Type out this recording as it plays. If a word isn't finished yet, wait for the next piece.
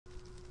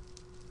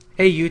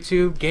Hey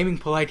YouTube, Gaming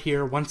Polite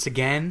here once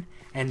again,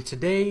 and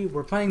today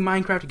we're playing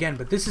Minecraft again,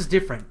 but this is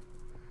different.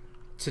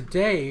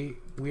 Today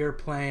we are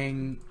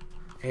playing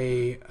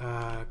a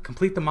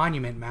Complete the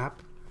Monument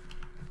map.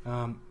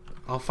 I'll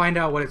find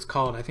out what it's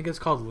called. I think it's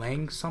called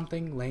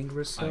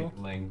Laingral.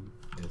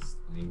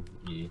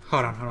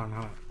 Hold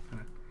on.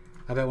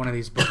 I bet one of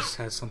these books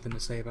has something to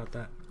say about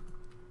that.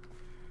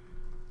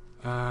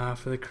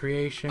 For the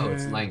creation... Oh,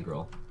 it's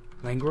Laingral.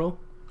 Laingral?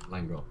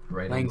 Laingral.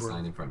 Right on the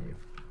sign in front of you.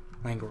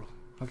 Laingral.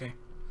 Okay.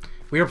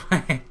 We're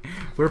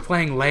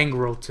playing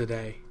Laingral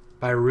today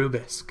by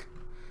Rubisk.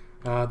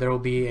 There will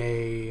be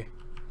a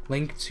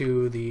link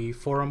to the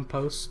forum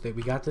post that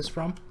we got this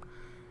from.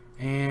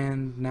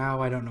 And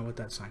now I don't know what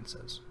that sign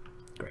says.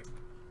 Great.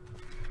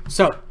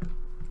 So,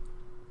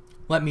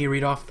 let me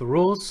read off the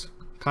rules.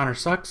 Connor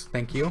sucks.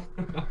 Thank you.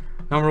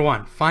 Number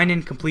 1. Find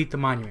and complete the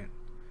monument.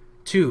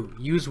 2.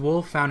 Use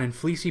wool found in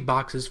fleecy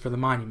boxes for the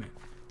monument.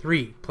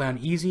 3. Play on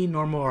easy,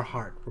 normal, or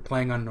hard. We're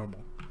playing on normal.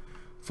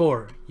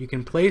 4. You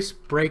can place,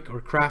 break, or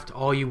craft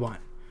all you want.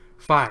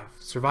 5.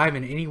 Survive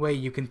in any way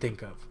you can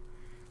think of.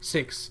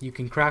 6. You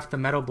can craft the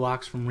metal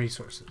blocks from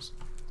resources.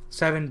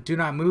 7. Do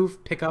not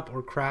move, pick up,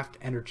 or craft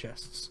ender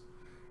chests.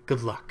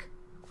 Good luck.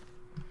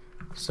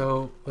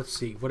 So, let's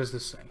see. What does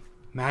this say?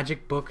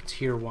 Magic Book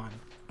Tier 1.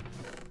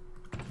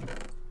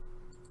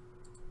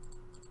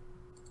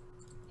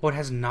 Oh, it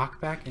has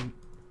knockback and...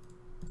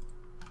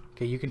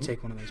 Okay, you can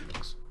take one of those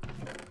books.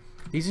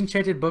 These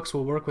enchanted books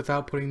will work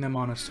without putting them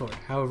on a sword.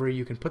 However,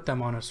 you can put them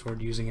on a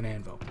sword using an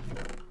anvil.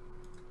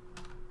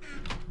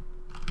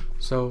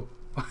 So,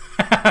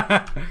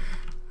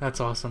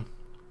 that's awesome.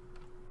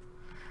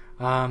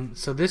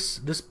 So this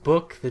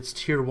book that's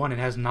tier 1, it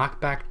has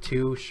knockback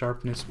 2,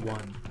 sharpness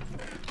 1.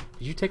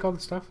 Did you take all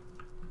the stuff?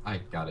 I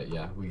got it,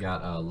 yeah. We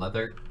got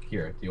leather.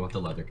 Here, do you want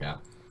the leather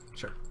cap?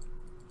 Sure.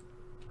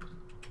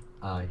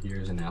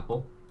 Here's an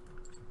apple.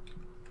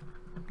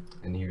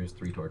 And here's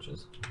 3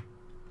 torches.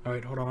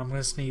 Alright, hold on, I'm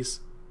gonna sneeze.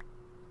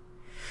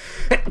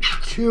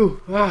 Chew!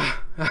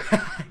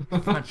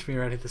 Punched me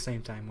right at the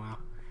same time, wow.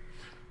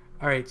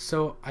 Alright,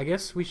 so I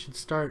guess we should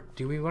start.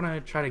 Do we want to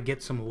try to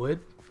get some wood?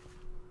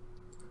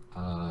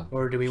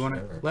 Or do we want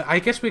to... I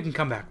guess we can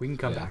come back. We can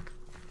come back.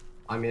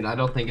 I mean, I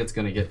don't think it's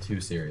gonna get too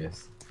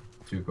serious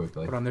too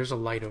quickly. Hold on, there's a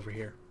light over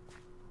here.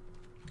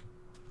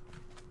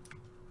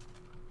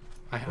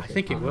 I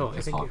think it will.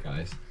 I think it...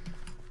 guys.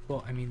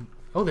 Well, I mean...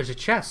 Oh, there's a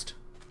chest.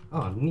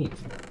 Oh, neat.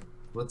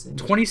 What's in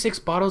 26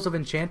 bottles of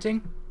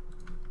enchanting.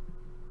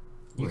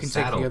 You can take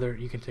saddle. the other.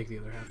 You can take the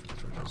other half.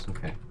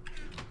 Okay.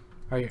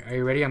 Are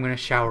you ready? I'm gonna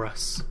shower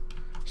us.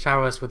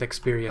 Shower us with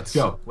experience.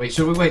 Let's go. Wait,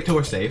 should we wait till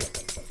we're safe?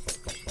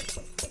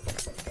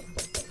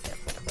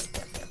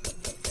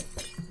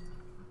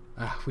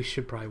 We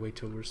should probably wait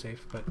till we're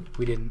safe, but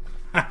we didn't.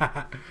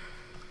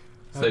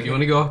 So do you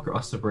want to go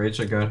across the bridge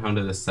or go down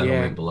to the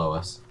settlement below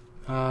us?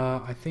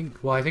 I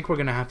think we're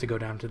gonna have to go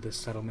down to this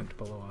settlement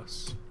below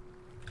us.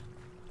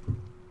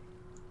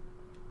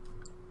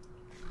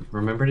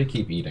 Remember to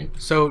keep eating.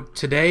 So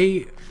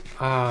today,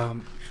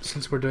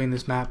 since we're doing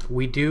this map,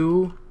 we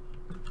do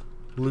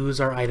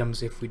lose our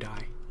items if we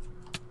die.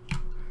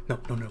 No,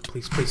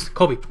 please,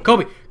 Kobe,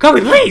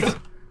 please!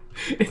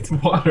 It's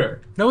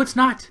water. No, it's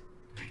not.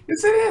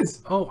 Yes, it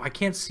is. Oh, I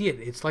can't see it.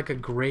 It's like a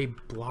gray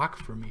block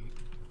for me.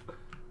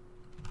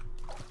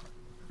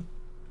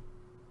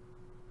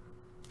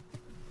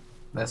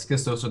 That's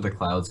because those are the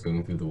clouds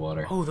going through the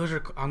water. Oh, those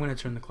are... I'm going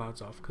to turn the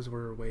clouds off because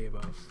we're way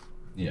above.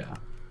 Yeah.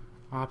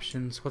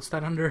 Options. What's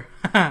that under?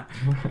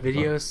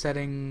 Video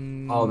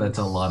settings. Oh, that's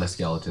a lot of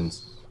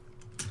skeletons.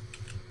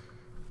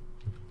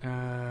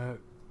 Forgot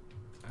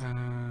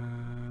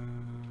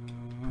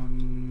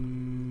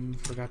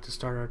to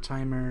start our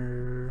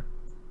timer.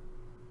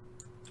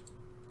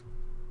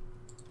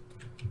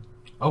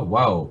 Oh,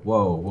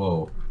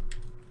 whoa.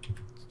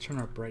 Let's turn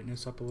our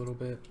brightness up a little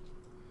bit.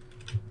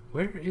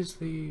 Where is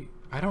the...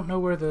 I don't know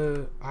where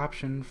the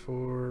option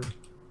for...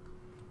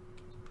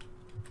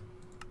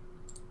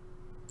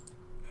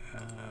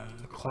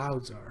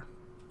 clouds are.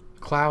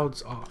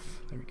 Clouds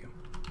off. There we go.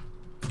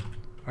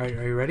 Alright,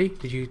 are you ready?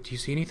 Do you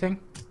see anything?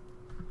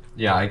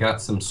 Yeah, I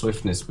got some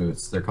swiftness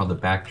boots. They're called the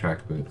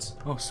backtrack boots.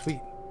 Oh,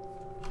 sweet.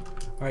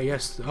 Alright,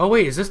 yes. Oh,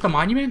 wait, is this the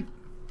monument?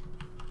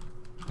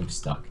 I'm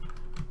stuck.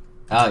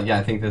 Yeah,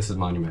 I think this is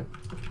monument.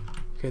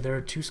 Okay, there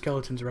are 2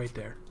 skeletons right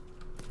there.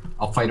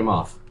 I'll fight them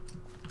off.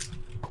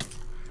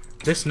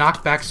 This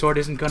knockback sword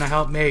isn't gonna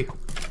help me.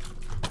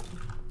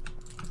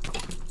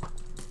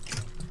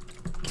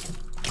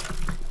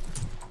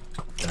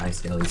 Die,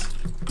 skellies.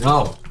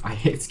 No! I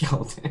hate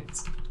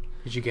skeletons.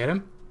 Did you get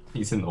him?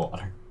 He's in the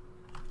water.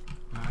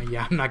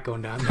 Yeah, I'm not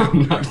going down there.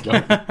 I'm not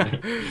going there.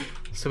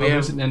 So we have...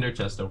 There's an ender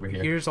chest over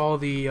here. Here's all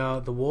the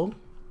wool.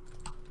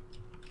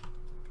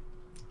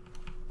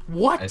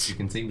 What? As you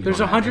can see, there's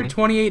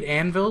 128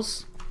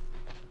 anvils.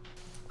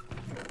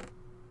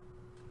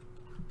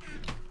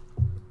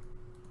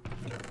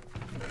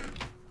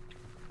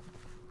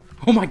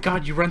 Oh my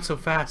god, you run so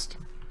fast.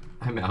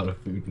 I'm out of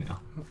food now.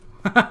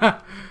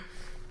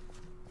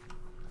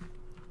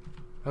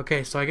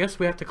 Okay, so I guess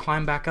we have to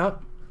climb back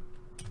up.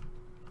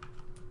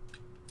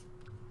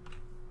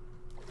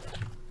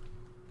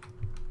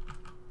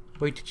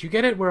 Wait, did you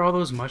get it where all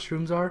those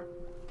mushrooms are?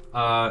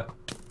 I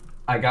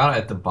got it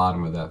at the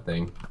bottom of that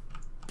thing.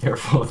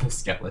 Careful of the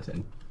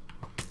skeleton.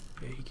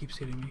 Yeah, he keeps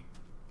hitting me.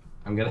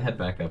 I'm gonna head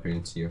back up here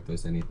and see if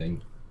there's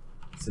anything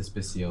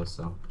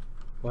suspicioso.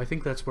 Well, I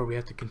think that's where we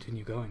have to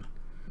continue going.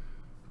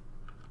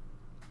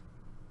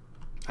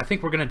 I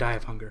think we're gonna die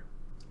of hunger.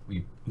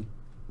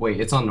 Wait,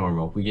 it's on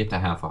normal. We get to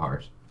half a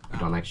heart. We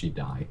don't actually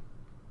die.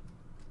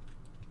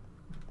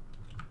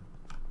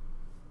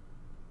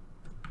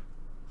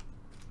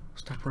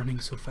 Stop running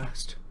so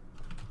fast.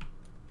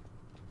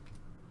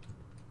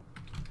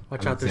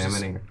 Watch out, there's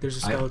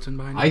a skeleton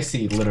behind you. I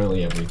see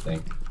literally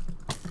everything.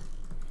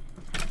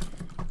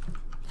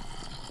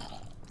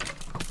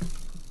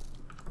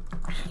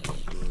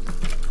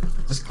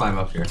 Just climb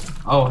up here.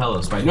 Oh,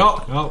 hello, spider.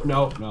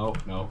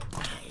 No.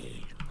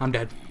 I'm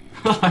dead.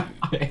 I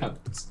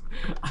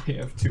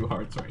have 2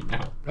 hearts right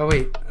now. Oh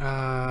wait,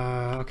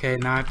 okay,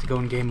 now I have to go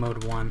in game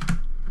mode 1.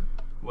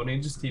 Why don't you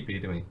just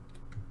TP to me?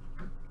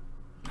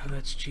 Oh,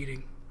 that's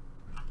cheating.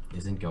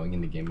 Isn't going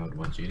into game mode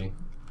 1 cheating?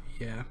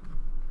 Yeah.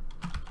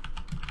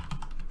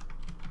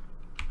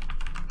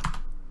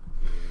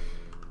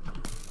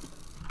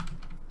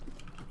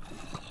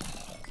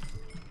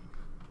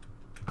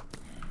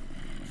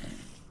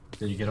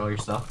 Did you get all your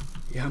stuff?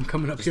 Yeah, I'm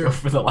coming up Just here. go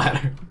for the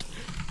ladder.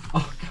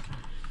 Oh, God.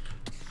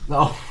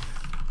 No.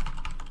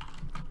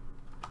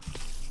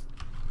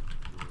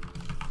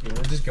 Yeah,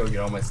 we'll just go get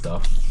all my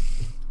stuff.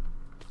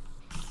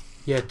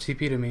 Yeah,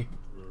 TP to me.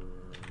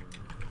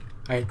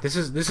 Alright, this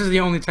is the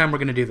only time we're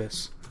gonna do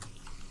this.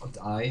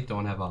 I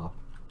don't have op.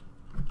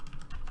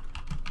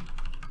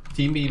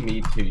 Team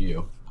me to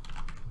you.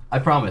 I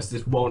promise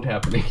this won't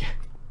happen again.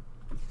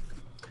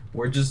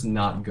 We're just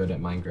not good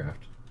at Minecraft.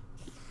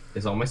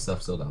 Is all my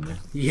stuff still down there?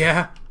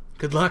 Yeah.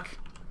 Good luck.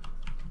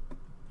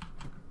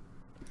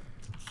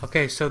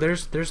 Okay, so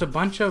there's a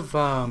bunch of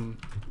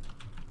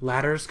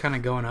ladders kind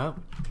of going up.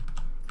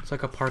 It's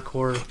like a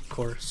parkour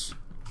course.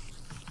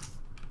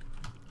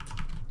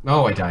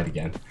 Oh, I died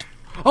again.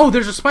 Oh,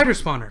 there's a spider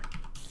spawner.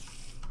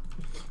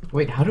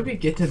 Wait, how did we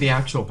get to the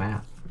actual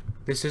map?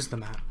 This is the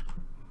map.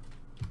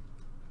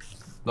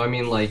 No, I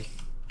mean like,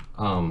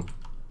 from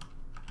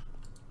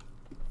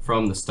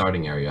the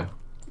starting area.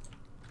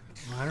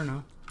 Well, I don't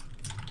know.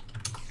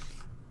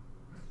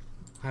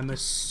 I'm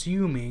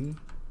assuming.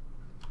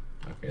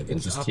 Okay, then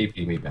just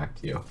TP me back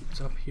to you.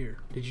 It's up here.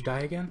 Did you die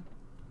again?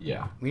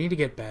 Yeah. We need to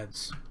get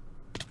beds.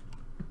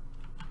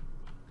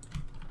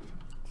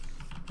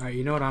 Alright,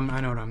 you know what I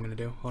know what I'm gonna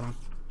do. Hold on.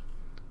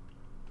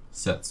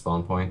 Set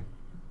spawn point.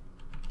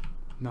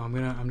 No,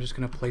 I'm just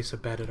gonna place a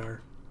bed at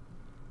our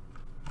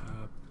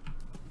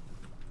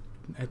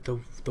at the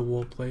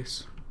wool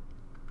place.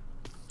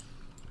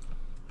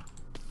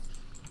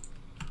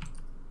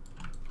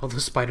 All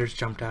the spiders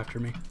jumped after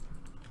me.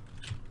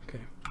 Okay.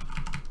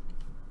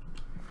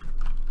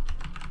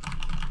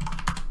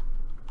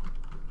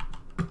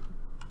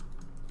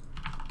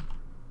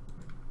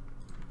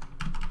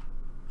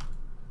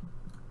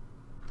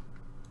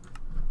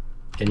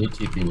 Can you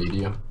TP me to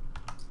you?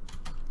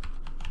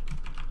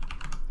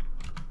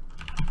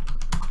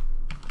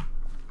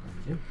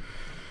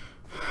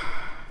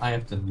 I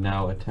have to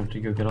now attempt to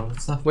go get all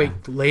that stuff. Wait,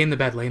 back. lay in the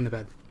bed, lay in the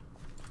bed.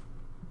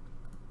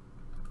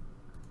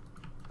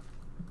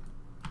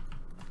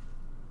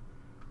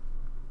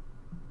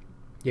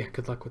 Yeah,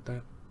 good luck with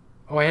that.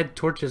 Oh, I had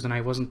torches and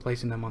I wasn't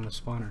placing them on the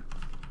spawner.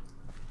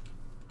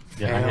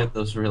 Yeah, I had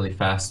those really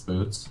fast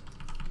boots.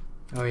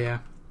 Oh, yeah.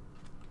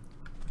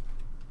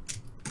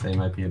 They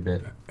might be a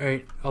bit.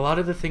 Alright, a lot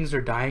of the things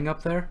are dying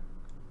up there.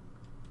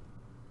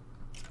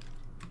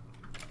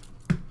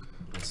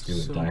 Let's do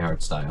it Die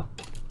Hard style.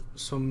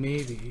 So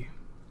maybe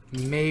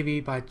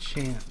by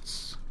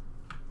chance.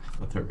 I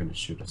thought they were gonna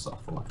shoot us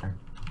off the ladder.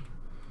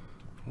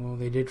 Well,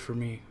 they did for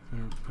me.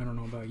 I don't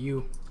know about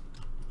you.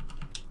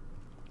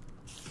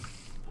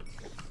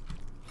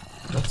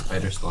 That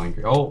spider's going.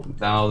 Oh,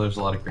 now there's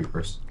a lot of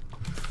creepers.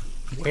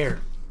 Where?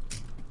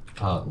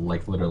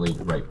 Like literally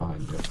right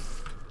behind you.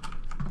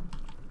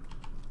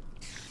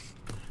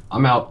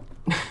 I'm out.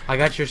 I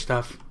got your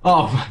stuff.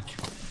 Oh my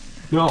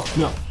god.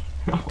 No.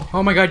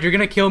 Oh my god, you're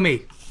gonna kill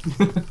me.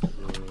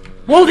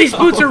 Whoa, these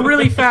boots are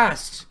really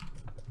fast.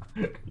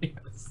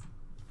 Yes.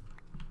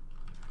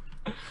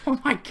 Oh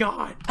my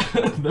god.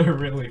 They're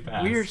really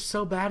fast. We are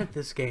so bad at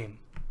this game.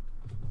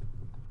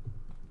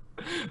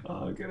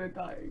 Oh, I'm gonna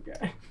die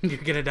again. You're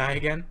gonna die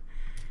again?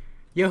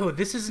 Yo,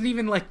 this isn't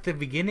even like the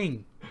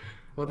beginning.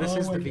 Well, this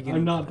is the beginning.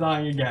 I'm not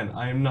dying again.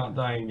 I am not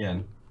dying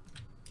again.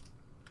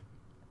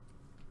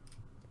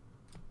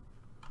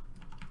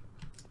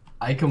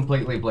 I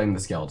completely blame the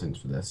skeletons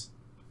for this.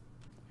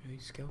 Yeah,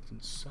 these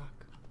skeletons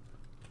suck.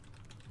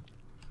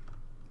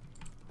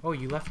 Oh,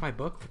 you left my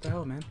book? What the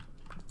hell, man?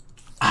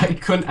 I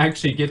couldn't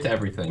actually get to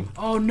everything.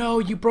 Oh no,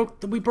 we broke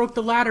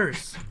the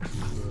ladders.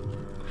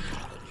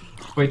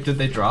 Wait, did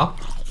they drop?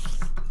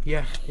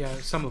 Yeah,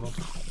 some of them.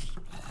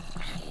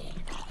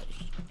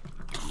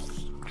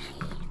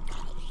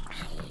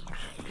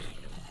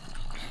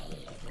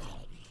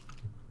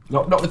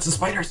 No, no, it's the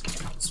spiders.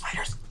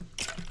 Spiders.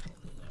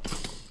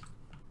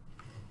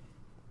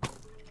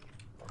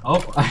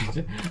 Oh,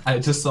 I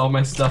just saw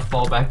my stuff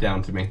fall back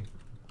down to me.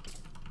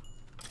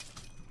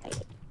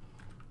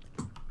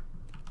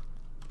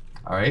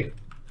 Alright.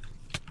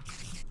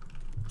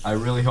 I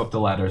really hope the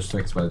ladder is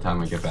fixed by the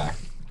time I get back.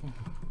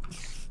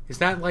 Is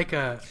that like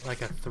a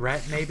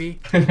threat, maybe?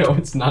 No,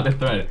 it's not a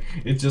threat.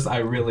 It's just I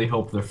really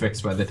hope they're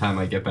fixed by the time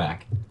I get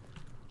back.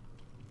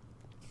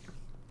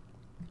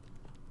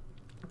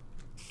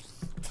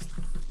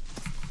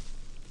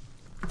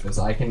 Because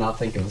I cannot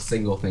think of a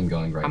single thing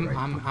going right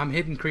now. I'm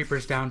hitting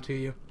creepers down to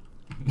you.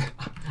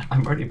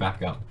 I'm already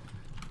back up.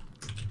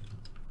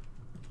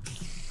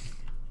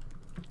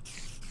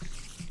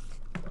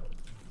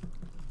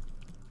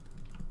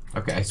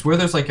 Okay, I swear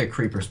there's like a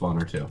creeper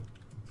spawner too.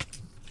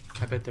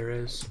 I bet there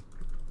is.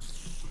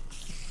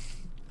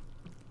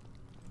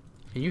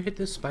 Can you hit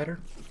this spider?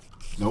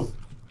 Nope.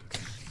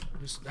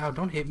 Just, oh,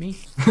 don't hit me.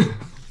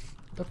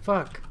 The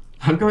fuck?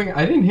 I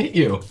didn't hit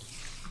you.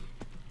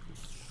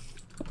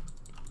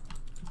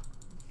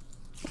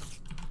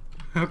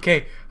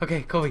 Okay,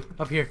 okay, Colby,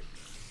 up here.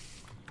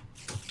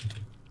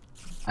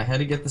 I had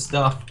to get the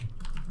stuff.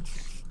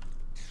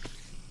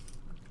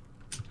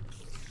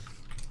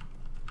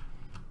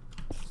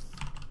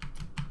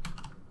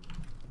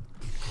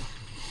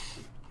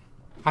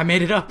 I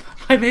made it up.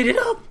 I made it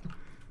up.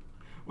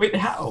 Wait,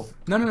 how?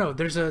 No, no, no.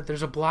 There's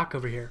a block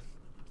over here.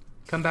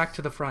 Come back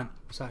to the front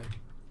side.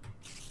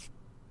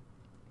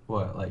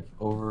 What, like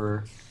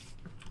over?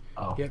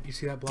 Oh. Yep, you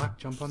see that block?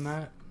 Jump on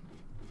that.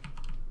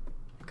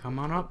 Come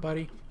on up,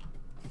 buddy.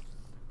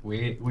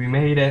 We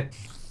made it.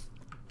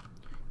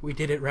 We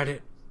did it, Reddit.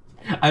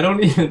 I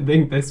don't even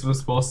think this was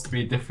supposed to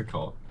be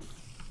difficult.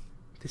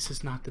 This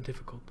is not the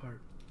difficult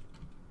part.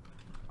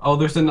 Oh,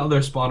 there's another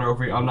spawner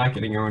over here. I'm not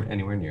getting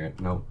anywhere near it.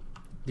 Nope.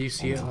 Do you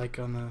see it like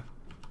on the...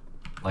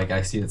 Like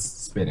I see it's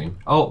spinning.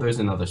 Oh, there's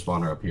another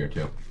spawner up here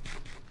too.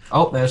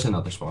 Oh, there's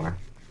another spawner.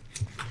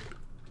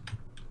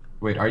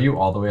 Wait, are you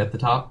all the way at the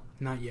top?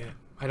 Not yet.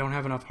 I don't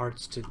have enough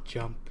hearts to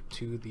jump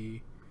to the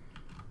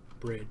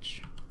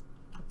bridge.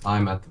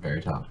 I'm at the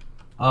very top.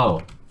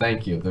 Oh,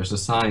 thank you. There's a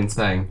sign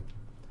saying,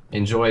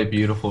 enjoy a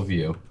beautiful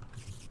view.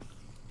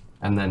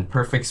 And then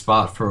perfect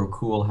spot for a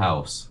cool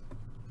house.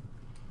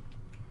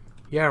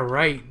 Yeah,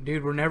 right.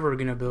 Dude, we're never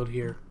gonna build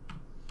here.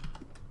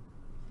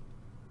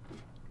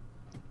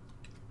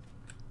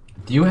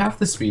 Do you have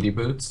the speedy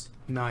boots?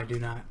 No, I do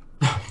not.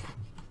 We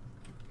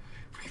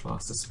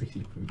lost the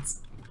speedy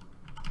boots.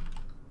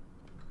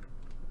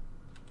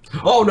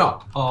 Oh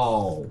no!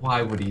 Oh,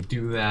 why would he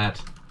do that?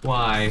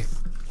 Why?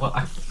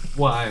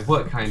 Why?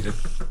 What kind of...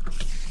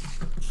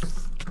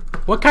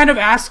 What kind of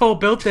asshole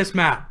built this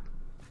map?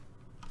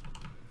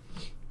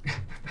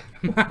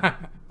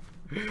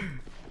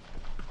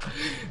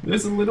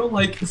 There's a little,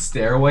 like,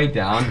 stairway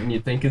down, and you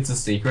think it's a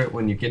secret.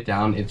 When you get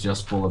down, it's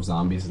just full of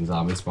zombies and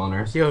zombie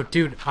spawners. Yo,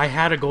 dude, I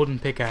had a golden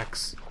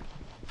pickaxe.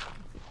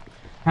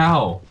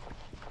 How?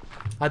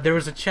 There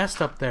was a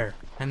chest up there,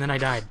 and then I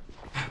died.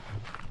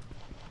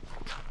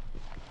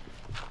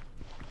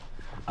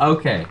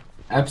 Okay,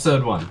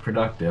 episode 1,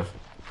 productive.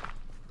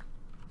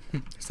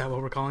 Is that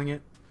what we're calling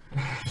it?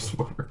 That's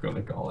what we're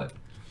gonna call it.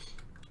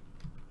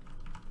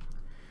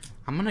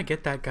 I'm gonna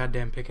get that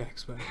goddamn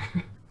pickaxe back.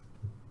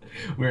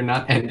 We're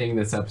not ending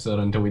this episode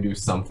until we do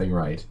something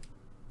right.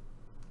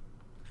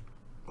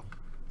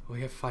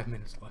 We have 5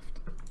 minutes left.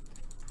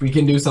 We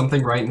can do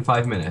something right in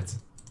 5 minutes.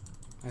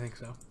 I think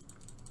so.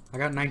 I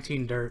got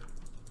 19 dirt.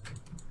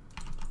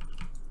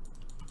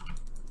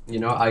 You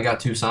know, I got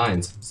 2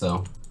 signs,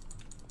 so...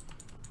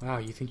 Wow,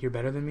 you think you're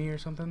better than me or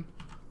something?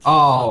 Oh,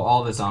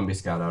 all the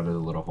zombies got out of the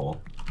little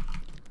hole.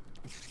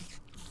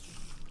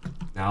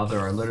 Now there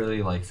are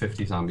literally like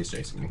 50 zombies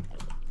chasing me.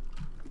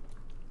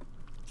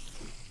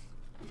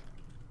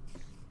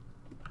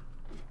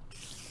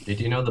 Did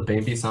you know the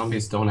baby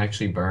zombies don't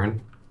actually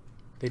burn?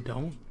 They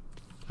don't?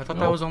 I thought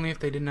Nope. that was only if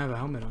they didn't have a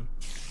helmet on.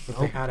 Or if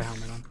they Nope. had a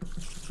helmet on.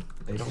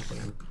 They don't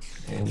burn.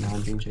 And now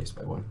I'm being chased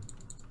by one.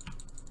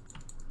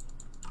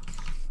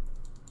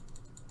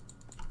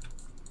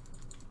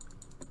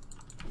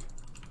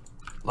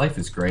 Life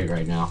is great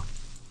right now.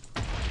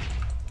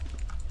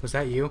 Was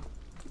that you?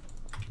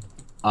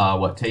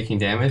 What, taking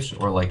damage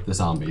or like the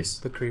zombies?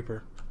 The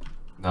creeper.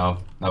 No,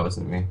 that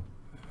wasn't me.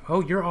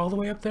 Oh, you're all the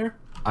way up there?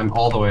 I'm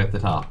all the way at the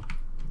top.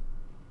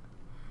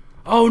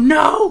 Oh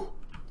no!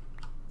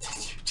 Did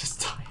you just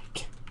die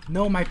again?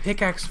 No, my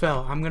pickaxe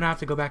fell. I'm gonna have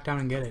to go back down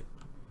and get it.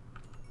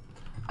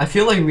 I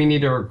feel like we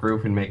need to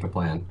regroup and make a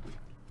plan.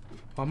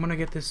 Well, I'm gonna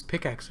get this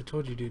pickaxe. I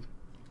told you, dude.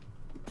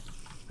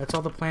 That's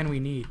all the plan we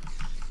need.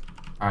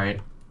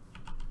 Alright.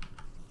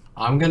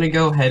 I'm gonna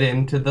go head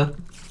into the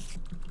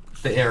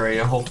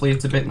area. Hopefully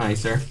it's a bit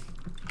nicer.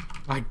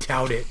 I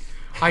doubt it.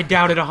 I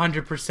doubt it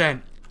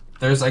 100%.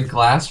 There's a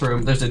glass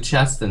room. There's a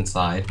chest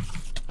inside.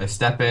 I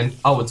step in.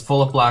 Oh, it's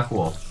full of black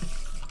wool.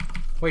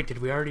 Wait, did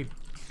we already...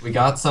 We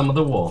got some of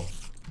the wool.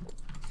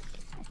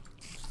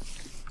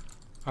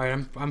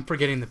 Alright, I'm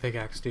forgetting the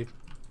pickaxe, dude.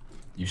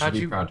 You should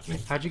be proud of me.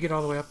 How'd you get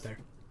all the way up there?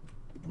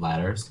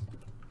 Ladders.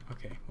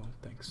 Okay, well,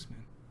 thanks,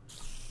 man.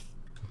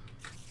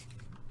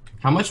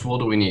 How much wool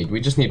do we need? We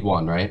just need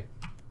one, right?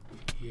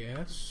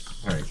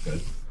 Yes. Alright,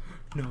 good.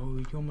 No,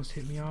 you almost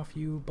hit me off,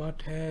 you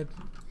butthead.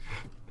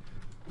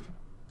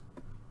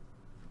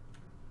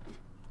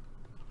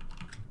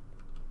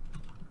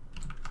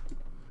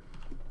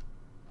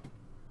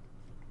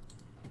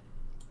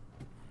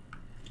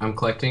 I'm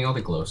collecting all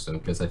the glowstone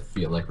because I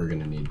feel like we're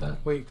gonna need that.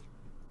 Wait,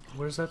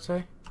 what does that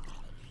say?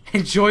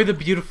 Enjoy the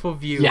beautiful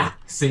view. Yeah,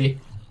 see?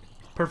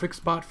 Perfect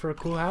spot for a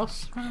cool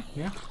house? Huh,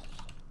 yeah.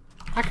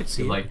 I could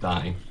see You it. like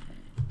dying.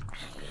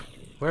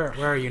 Where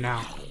are you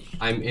now?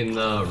 I'm in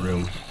the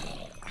room.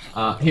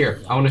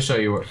 Here, I want to show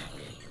you where.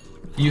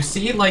 You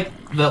see, like,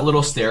 that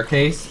little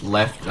staircase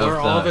left of Where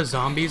all the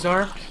zombies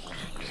are?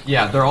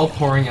 Yeah, they're all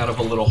pouring out of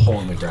a little hole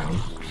in the ground.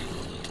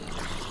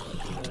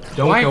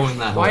 Don't go in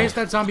that hole. Why is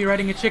that zombie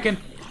riding a chicken?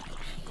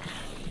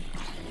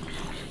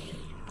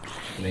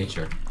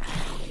 Nature.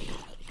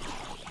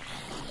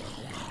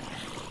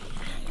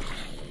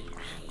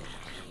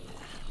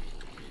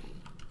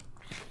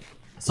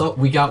 So,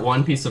 we got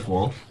one piece of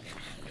wool.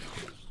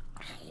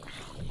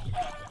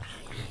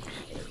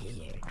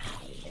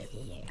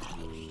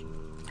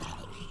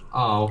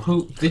 Oh,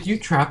 who... Did you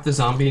trap the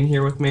zombie in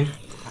here with me?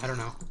 I don't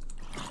know.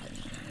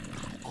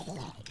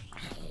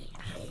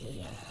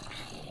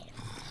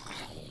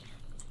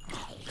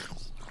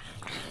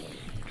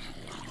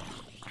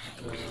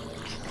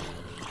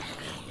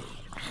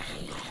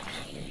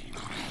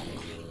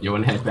 You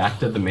wanna head back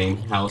to the main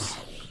house?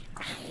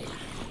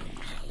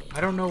 I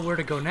don't know where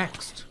to go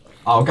next.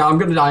 Oh god, I'm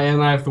gonna die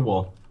and I have the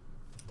wool.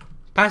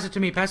 Pass it to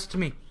me, pass it to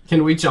me.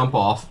 Can we jump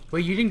off?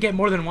 Wait, you didn't get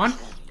more than one?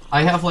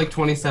 I have like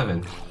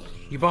 27.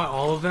 You bought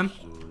all of them?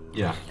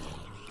 Yeah.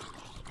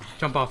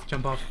 Jump off,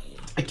 jump off.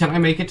 Can I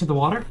make it to the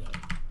water?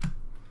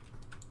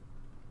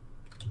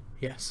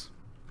 Yes.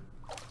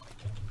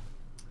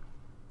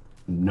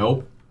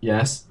 Nope.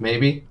 Yes.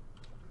 Maybe.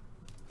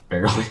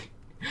 Barely.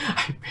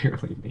 I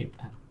barely made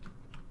that.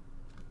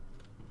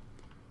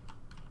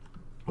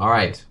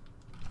 Alright.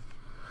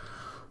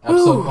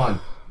 Episode 1.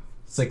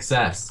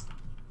 Success.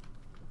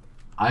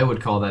 I would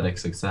call that a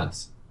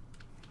success.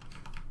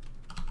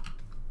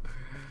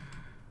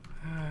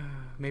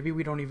 Maybe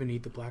we don't even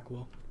need the black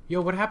wool. Yo,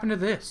 what happened to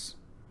this?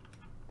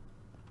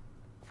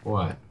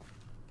 What?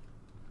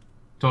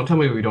 Don't tell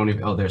me we don't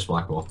even... Oh, there's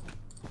black wool.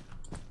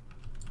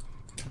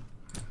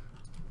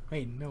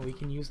 Wait, no, we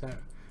can use that.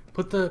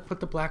 Put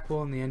the black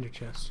wool in the ender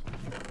chest.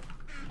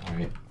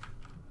 Alright.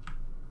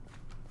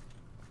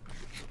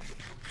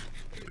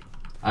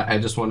 I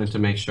just wanted to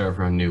make sure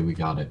everyone knew we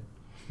got it.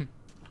 Good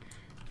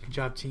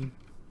job, team.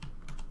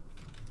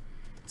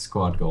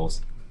 Squad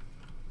goals.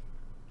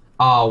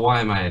 Oh, why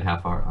am I at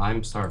half hour?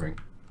 I'm starving.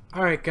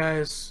 Alright,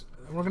 guys.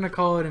 We're going to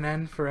call it an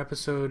end for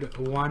episode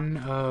 1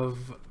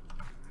 of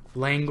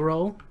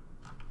Laingral.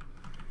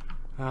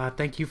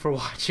 Thank you for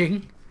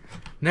watching.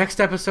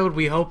 Next episode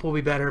we hope will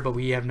be better, but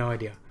we have no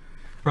idea.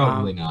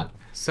 Probably not.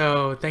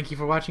 So, thank you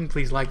for watching.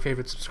 Please like,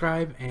 favorite,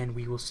 subscribe, and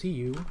we will see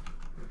you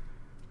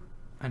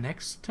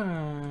next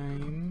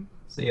time.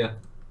 See ya.